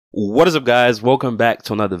What is up, guys? Welcome back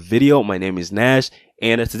to another video. My name is Nash,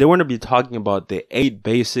 and today we're going to be talking about the 8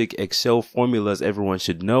 basic Excel formulas everyone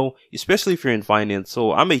should know, especially if you're in finance.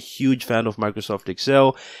 So I'm a huge fan of Microsoft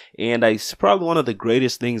Excel, and it's probably one of the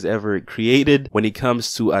greatest things ever created when it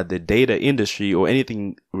comes to the data industry or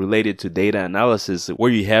anything related to data analysis,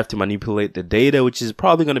 where you have to manipulate the data, which is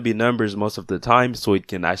probably going to be numbers most of the time, so it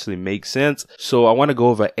can actually make sense. So I want to go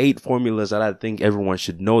over 8 formulas that I think everyone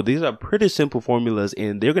should know. These are pretty simple formulas,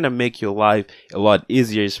 and they're going to make your life a lot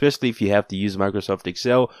easier, especially if you have to use Microsoft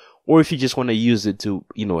Excel, or if you just want to use it to,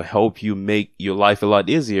 help you make your life a lot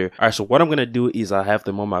easier. All right, so what I'm going to do is I have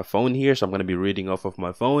them on my phone here. So I'm going to be reading off of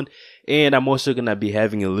my phone. And I'm also going to be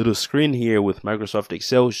having a little screen here with Microsoft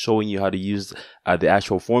Excel showing you how to use the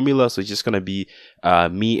actual formula. So it's just going to be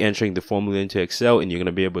me entering the formula into Excel, and you're going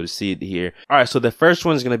to be able to see it here. All right, so the first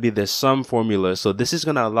one is going to be the sum formula. So this is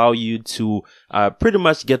going to allow you to pretty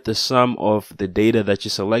much get the sum of the data that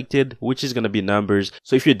you selected, which is going to be numbers.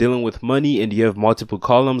 So if you're dealing with money and you have multiple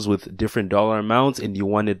columns with different dollar amounts and you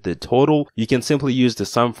wanted the total, you can simply use the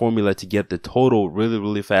sum formula to get the total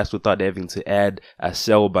really fast without having to add a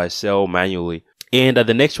cell by cell manually. And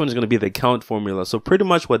the next one is going to be the count formula. So pretty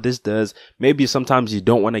much what this does, maybe sometimes you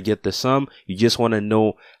don't want to get the sum, you just want to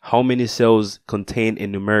know how many cells contain a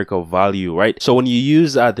numerical value, right? So when you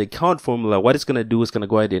use the count formula, what it's going to do is going to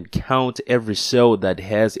go ahead and count every cell that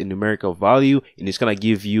has a numerical value, and it's going to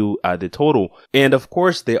give you the total. And of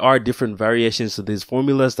course, there are different variations to these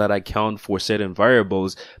formulas that account for certain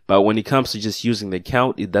variables, but when it comes to just using the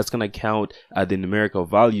count, that's going to count the numerical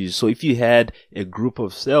values. So if you had a group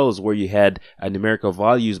of cells where you had a numerical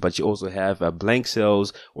values, but you also have blank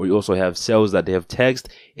cells, or you also have cells that they have text,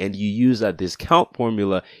 and you use this count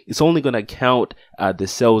formula, it's only going to count the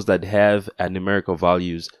cells that have numerical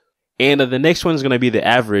values. And the next one is going to be the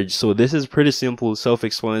average. So this is pretty simple,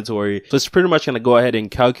 self-explanatory. So it's pretty much going to go ahead and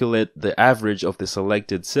calculate the average of the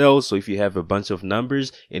selected cells. So if you have a bunch of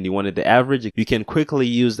numbers and you wanted the average, you can quickly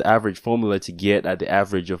use the average formula to get the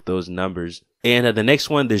average of those numbers. And the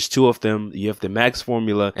next one, there's 2 of them. You have the max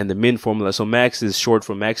formula and the min formula. So max is short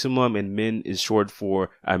for maximum and min is short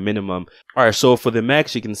for minimum. All right, so for the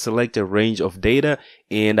max, you can select a range of data,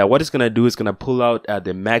 and what it's going to do is going to pull out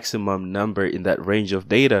the maximum number in that range of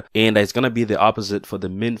data, and it's going to be the opposite for the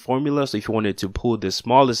min formula. So if you wanted to pull the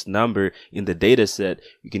smallest number in the data set,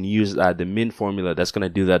 you can use the min formula. That's going to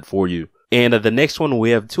do that for you. And the next one,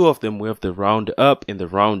 we have 2 of them. We have the round up and the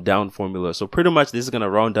round down formula. So pretty much this is going to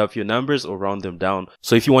round up your numbers or round them down.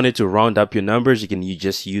 So if you wanted to round up your numbers, you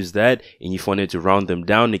just use that. And if you wanted to round them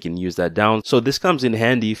down, you can use that down. So this comes in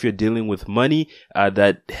handy if you're dealing with money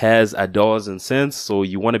that has dollars and cents. So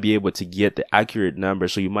you want to be able to get the accurate number.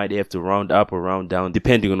 So you might have to round up or round down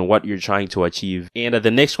depending on what you're trying to achieve. And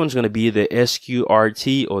the next one is going to be the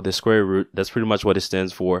SQRT, or the square root. That's pretty much what it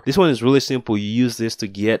stands for. This one is really simple. You use this to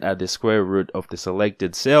get the square root of the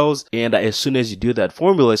selected cells, and as soon as you do that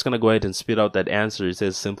formula, it's going to go ahead and spit out that answer. It's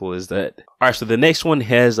as simple as that. All right, so the next one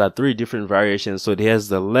has 3 different variations. So it has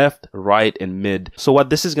the left, right, and mid. So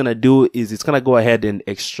what this is going to do is it's going to go ahead and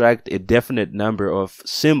extract a definite number of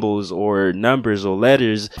symbols or numbers or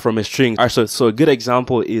letters from a string. All right, so a good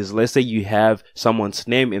example is, let's say you have someone's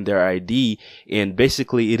name in their ID, and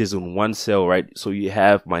basically it is in one cell, right? So you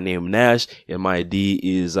have my name Nash, and my ID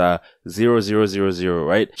is 0000,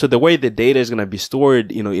 right? So the way the data is going to be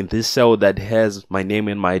stored, in this cell that has my name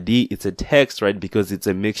and my ID, it's a text, right? Because it's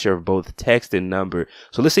a mixture of both text and number.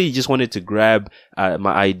 So let's say you just wanted to grab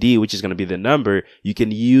my ID, which is going to be the number. You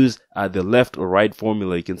can use the left or right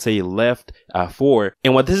formula. You can say left 4.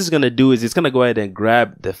 And what this is going to do is it's going to go ahead and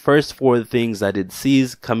grab the first 4 things that it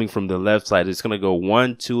sees coming from the left side. It's going to go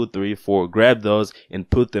 1, 2, 3, 4, grab those and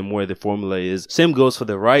put them where the formula is. Same goes for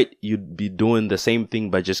the right. You'd be doing the same thing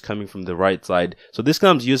by just coming from the right side. So this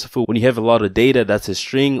comes useful when you have a lot of data that's a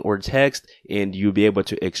string or text, and you'll be able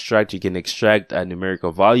to extract. You can extract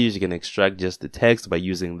numerical values. You can extract just the text by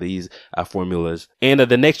using these formulas. And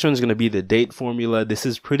the next one is going to be the date formula. This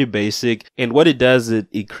is pretty basic, and what it does is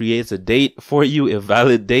it creates a date for you, a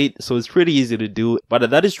valid date. So it's pretty easy to do. But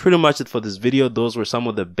that is pretty much it for this video. Those were some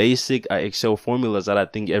of the basic Excel formulas that I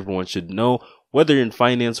think everyone should know. Whether you're in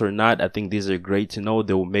finance or not, I think these are great to know.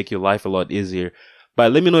 They will make your life a lot easier.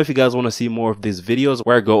 But let me know if you guys want to see more of these videos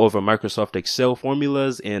where I go over Microsoft Excel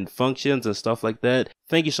formulas and functions and stuff like that.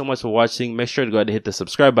 Thank you so much for watching. Make sure to go ahead and hit the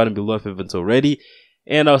subscribe button below if you haven't already.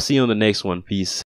 And I'll see you on the next one. Peace.